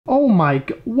Oh my,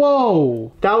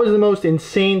 whoa. That was the most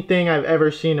insane thing I've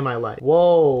ever seen in my life.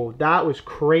 Whoa, that was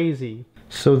crazy.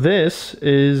 So this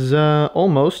is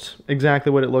almost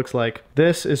exactly what it looks like.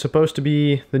 This is supposed to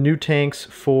be the new tanks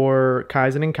for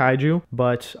Kaizen and Kaiju,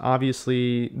 but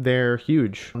obviously they're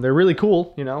huge. They're really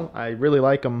cool, you know, I really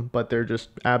like them, but they're just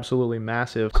absolutely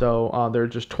massive. So they're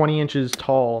just 20 inches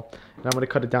tall, and I'm gonna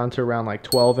cut it down to around like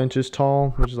 12 inches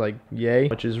tall, which is like yay,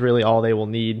 which is really all they will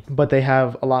need. But they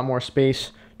have a lot more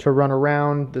space to run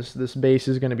around. This base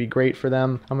is going to be great for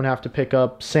them. I'm gonna have to pick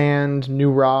up sand,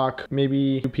 new rock,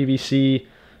 maybe PVC,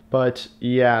 but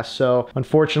yeah, so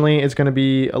unfortunately it's going to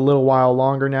be a little while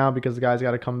longer now because the guys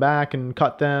got to come back and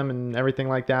cut them and everything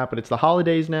like that. But it's the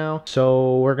holidays now,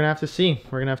 so we're gonna have to see.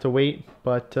 We're gonna have to wait,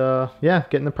 but yeah,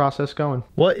 getting the process going.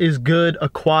 What is good,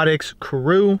 Aquatics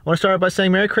crew? I want to start by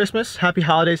saying Merry Christmas, Happy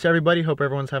Holidays to everybody. Hope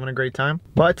everyone's having a great time.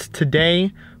 But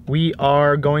today we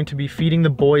are going to be feeding the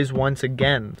boys once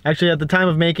again. Actually, at the time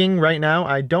of making, right now,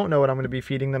 I don't know what I'm going to be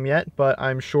feeding them yet, but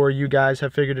I'm sure you guys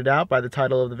have figured it out by the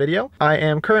title of the video. I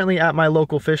am currently at my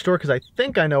local fish store because I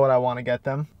think I know what I want to get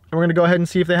them. And we're gonna go ahead and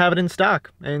see if they have it in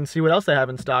stock and see what else they have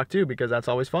in stock too, because that's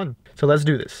always fun. So let's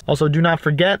do this. Also, do not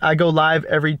forget, I go live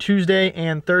every Tuesday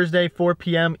and Thursday, 4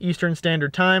 p.m. Eastern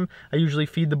Standard Time. I usually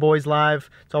feed the boys live.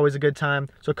 It's always a good time,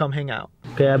 so come hang out.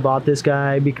 Okay, I bought this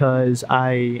guy because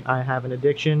I have an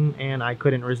addiction and I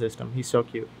couldn't resist him. He's so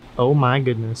cute. Oh my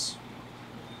goodness.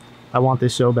 I want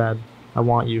this so bad. I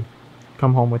want you.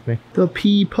 Come home with me. The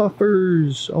pea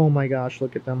puffers. Oh my gosh,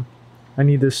 look at them. I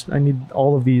need this. I need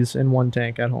all of these in one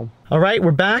tank at home. All right,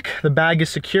 we're back. The bag is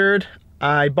secured.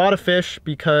 I bought a fish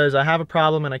because I have a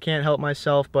problem and I can't help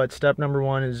myself, but step number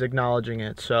one is acknowledging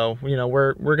it. So, you know,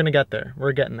 we're gonna get there.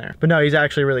 We're getting there. But no, he's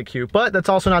actually really cute. But that's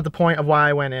also not the point of why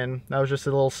I went in. That was just a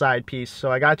little side piece.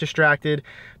 So I got distracted,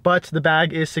 but the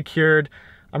bag is secured.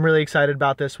 I'm really excited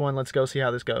about this one. Let's go see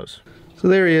how this goes. So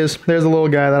there he is. There's a little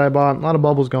guy that I bought. A lot of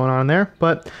bubbles going on there,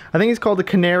 but I think he's called the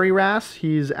canary wrasse.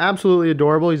 He's absolutely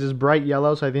adorable. He's this bright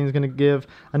yellow, so I think he's going to give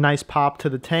a nice pop to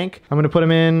the tank. I'm going to put him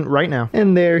in right now.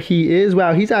 And there he is.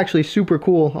 Wow, he's actually super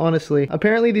cool, honestly.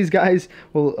 Apparently these guys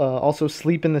will also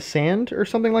sleep in the sand or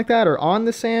something like that, or on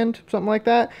the sand, something like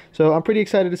that. So I'm pretty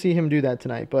excited to see him do that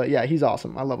tonight. But yeah, he's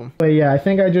awesome. I love him. But yeah, I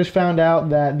think I just found out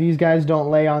that these guys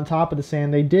don't lay on top of the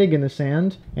sand. They dig in the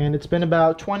sand, and it's been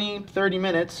about 20-30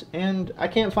 minutes, and I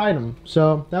can't find them.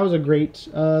 So that was a great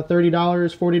 $30,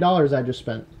 $40 I just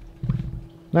spent.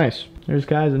 Nice. There's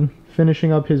Kaizen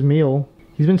finishing up his meal.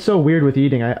 He's been so weird with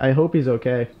eating. I hope he's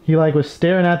okay. He like was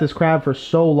staring at this crab for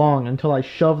so long until I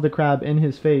shoved the crab in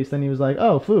his face. Then he was like,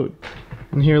 oh, food.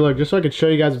 And here, look, just so I could show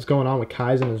you guys what's going on with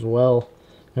Kaizen as well.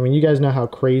 I mean, you guys know how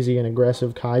crazy and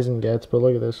aggressive Kaizen gets, but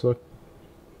look at this. Look.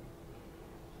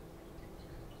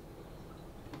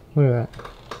 Look at that.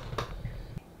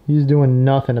 He's doing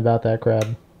nothing about that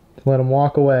crab. Let him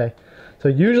walk away. So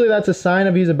usually that's a sign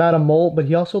of he's about to molt, but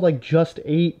he also like just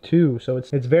ate too. So it's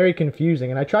very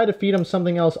confusing. And I tried to feed him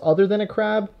something else other than a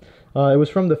crab. It was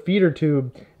from the feeder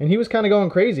tube, and he was kind of going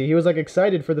crazy. He was like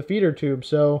excited for the feeder tube.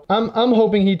 So I'm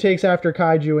hoping he takes after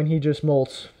Kaiju and he just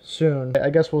molts soon. I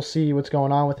guess we'll see what's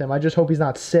going on with him. I just hope he's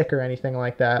not sick or anything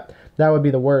like that. That would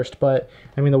be the worst. But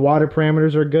I mean, the water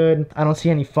parameters are good. I don't see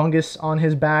any fungus on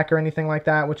his back or anything like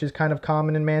that, which is kind of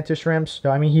common in mantis shrimps. So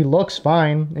I mean, he looks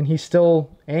fine and he's still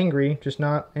angry, just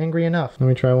not angry enough. Let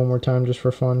me try one more time just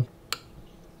for fun.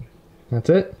 That's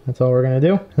it. That's all we're gonna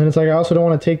do. And it's like, I also don't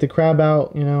want to take the crab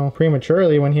out, you know,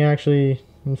 prematurely when he actually,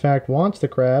 in fact, wants the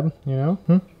crab, you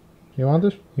know? You want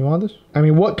this? You want this? I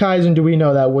mean, what Kaizen do we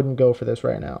know that wouldn't go for this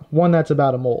right now? One that's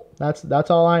about a molt. That's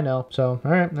all I know. So,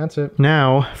 all right, that's it.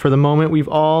 Now, for the moment we've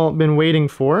all been waiting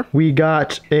for, we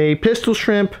got a pistol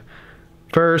shrimp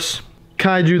versus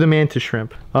Kaiju the mantis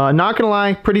shrimp. Not gonna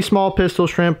lie, pretty small pistol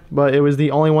shrimp, but it was the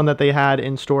only one that they had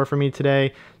in store for me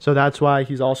today. So that's why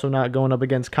he's also not going up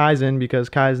against Kaizen,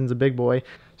 because Kaizen's a big boy.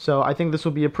 So I think this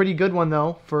will be a pretty good one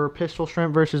though for pistol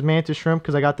shrimp versus mantis shrimp,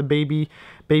 because I got the baby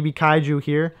Kaiju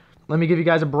here. Let me give you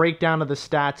guys a breakdown of the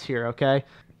stats here, okay?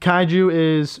 Kaiju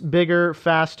is bigger,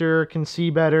 faster, can see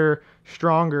better,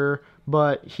 stronger,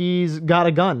 but he's got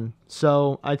a gun.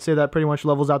 So I'd say that pretty much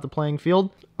levels out the playing field.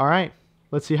 All right.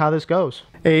 Let's see how this goes.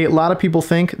 A lot of people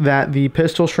think that the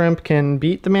pistol shrimp can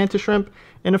beat the mantis shrimp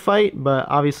in a fight, but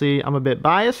obviously I'm a bit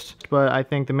biased, but I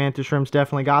think the mantis shrimps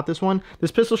definitely got this one.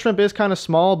 This pistol shrimp is kind of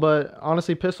small, but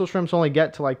honestly, pistol shrimps only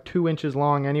get to like 2 inches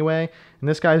long anyway, and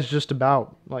this guy's just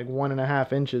about like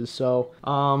 1.5 inches. So,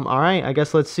 all right, I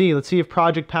guess let's see. Let's see if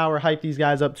Project Power hyped these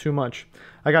guys up too much.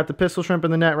 I got the pistol shrimp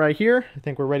in the net right here. I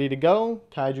think we're ready to go.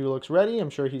 Kaiju looks ready. I'm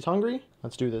sure he's hungry.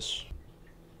 Let's do this.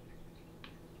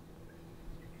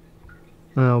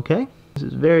 Okay, This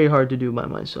is very hard to do by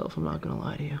myself, I'm not gonna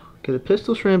lie to you. Okay, the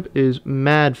pistol shrimp is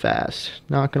mad fast,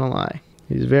 not gonna lie.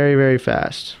 He's very, very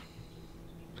fast.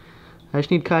 I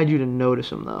just need Kaiju to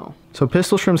notice him though. So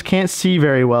pistol shrimps can't see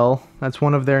very well. That's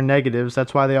one of their negatives.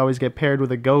 That's why they always get paired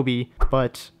with a goby.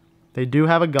 But they do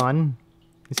have a gun.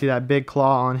 You see that big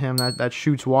claw on him that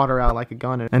shoots water out like a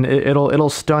gun, and it'll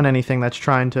stun anything that's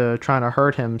trying to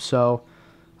hurt him. So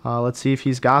let's see if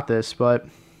he's got this. But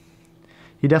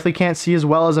he definitely can't see as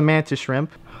well as a mantis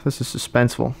shrimp. This is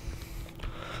suspenseful.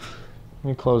 Let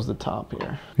me close the top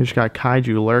here. We just got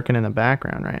Kaiju lurking in the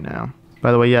background right now.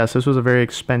 By the way, yes, this was a very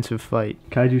expensive fight.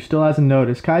 Kaiju still hasn't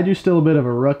noticed. Kaiju's still a bit of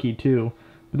a rookie too.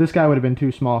 But this guy would have been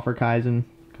too small for Kaizen.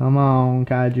 Come on,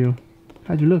 Kaiju.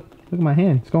 Kaiju, look at my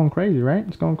hand. It's going crazy, right?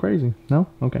 It's going crazy. No?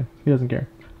 Okay. He doesn't care.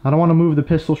 I don't want to move the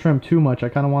pistol shrimp too much. I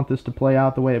kind of want this to play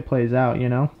out the way it plays out, you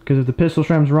know? Because if the pistol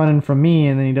shrimp's running from me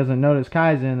and then he doesn't notice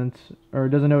Kaizen, or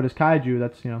doesn't notice Kaiju,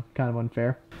 that's, you know, kind of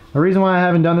unfair. The reason why I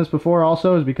haven't done this before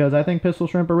also is because I think pistol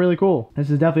shrimp are really cool.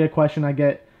 This is definitely a question I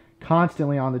get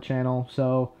constantly on the channel,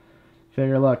 so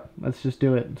figure, look, let's just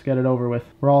do it. Let's get it over with.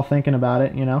 We're all thinking about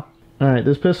it, you know? Alright,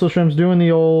 this pistol shrimp's doing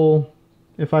the old,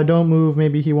 if I don't move,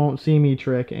 maybe he won't see me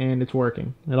trick, and it's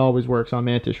working. It always works on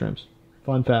mantis shrimps.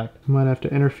 Fun fact. I might have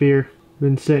to interfere.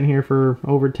 Been sitting here for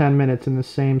over 10 minutes in the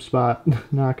same spot.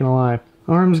 Not gonna lie.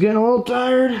 Arm's getting a little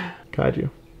tired. Kaiju.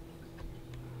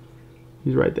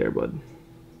 He's right there, bud.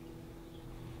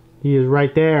 He is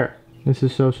right there. This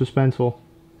is so suspenseful.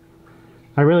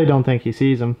 I really don't think he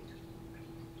sees him.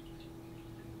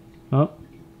 Oh.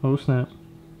 Oh snap.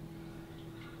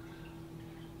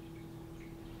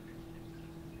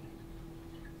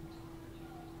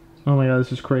 Oh my god,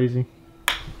 this is crazy.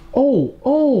 Oh,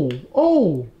 oh,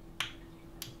 oh!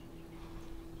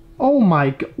 Oh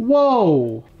my god,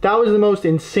 whoa! That was the most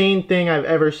insane thing I've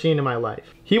ever seen in my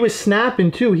life. He was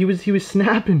snapping too, he was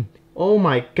snapping. Oh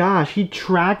my gosh, he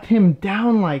tracked him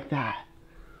down like that.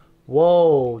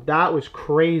 Whoa, that was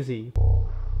crazy.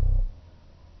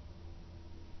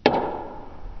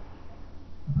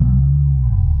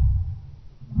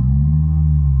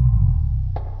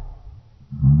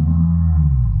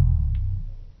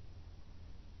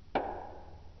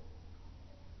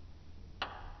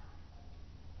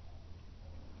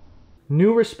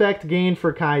 New respect gained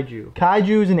for Kaiju.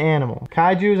 Kaiju is an animal.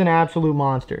 Kaiju is an absolute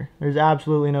monster. There's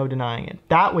absolutely no denying it.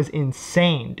 That was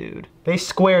insane, dude. They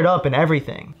squared up and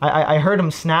everything. I heard him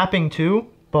snapping too,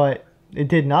 but it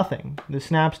did nothing. The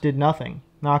snaps did nothing.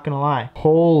 Not gonna lie.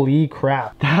 Holy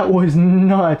crap. That was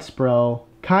nuts, bro.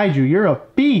 Kaiju, you're a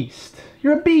beast.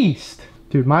 You're a beast.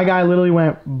 Dude, my guy literally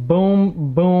went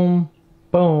boom, boom,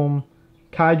 boom.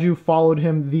 Kaiju followed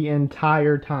him the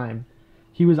entire time.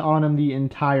 He was on him the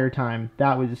entire time.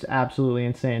 That was absolutely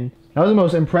insane. That was the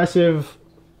most impressive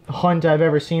hunt I've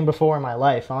ever seen before in my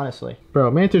life, honestly.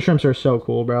 Bro, mantis shrimps are so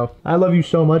cool, bro. I love you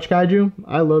so much, Kaiju.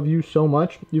 I love you so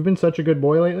much. You've been such a good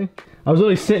boy lately. I was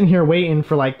literally sitting here waiting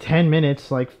for like 10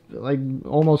 minutes, like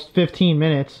almost 15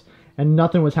 minutes, and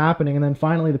nothing was happening. And then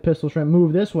finally the pistol shrimp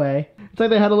moved this way. It's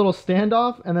like they had a little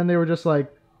standoff, and then they were just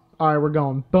like, all right, we're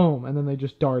going. Boom. And then they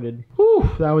just darted. Whew,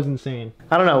 that was insane.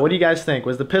 I don't know. What do you guys think?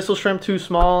 Was the pistol shrimp too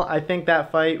small? I think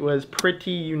that fight was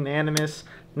pretty unanimous.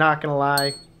 Not gonna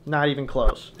lie. Not even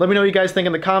close. Let me know what you guys think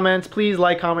in the comments. Please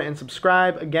like, comment, and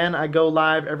subscribe. Again, I go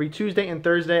live every Tuesday and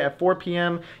Thursday at 4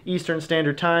 p.m. Eastern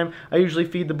Standard Time. I usually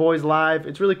feed the boys live.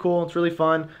 It's really cool. It's really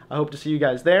fun. I hope to see you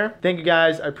guys there. Thank you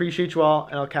guys. I appreciate you all,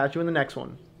 and I'll catch you in the next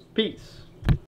one. Peace.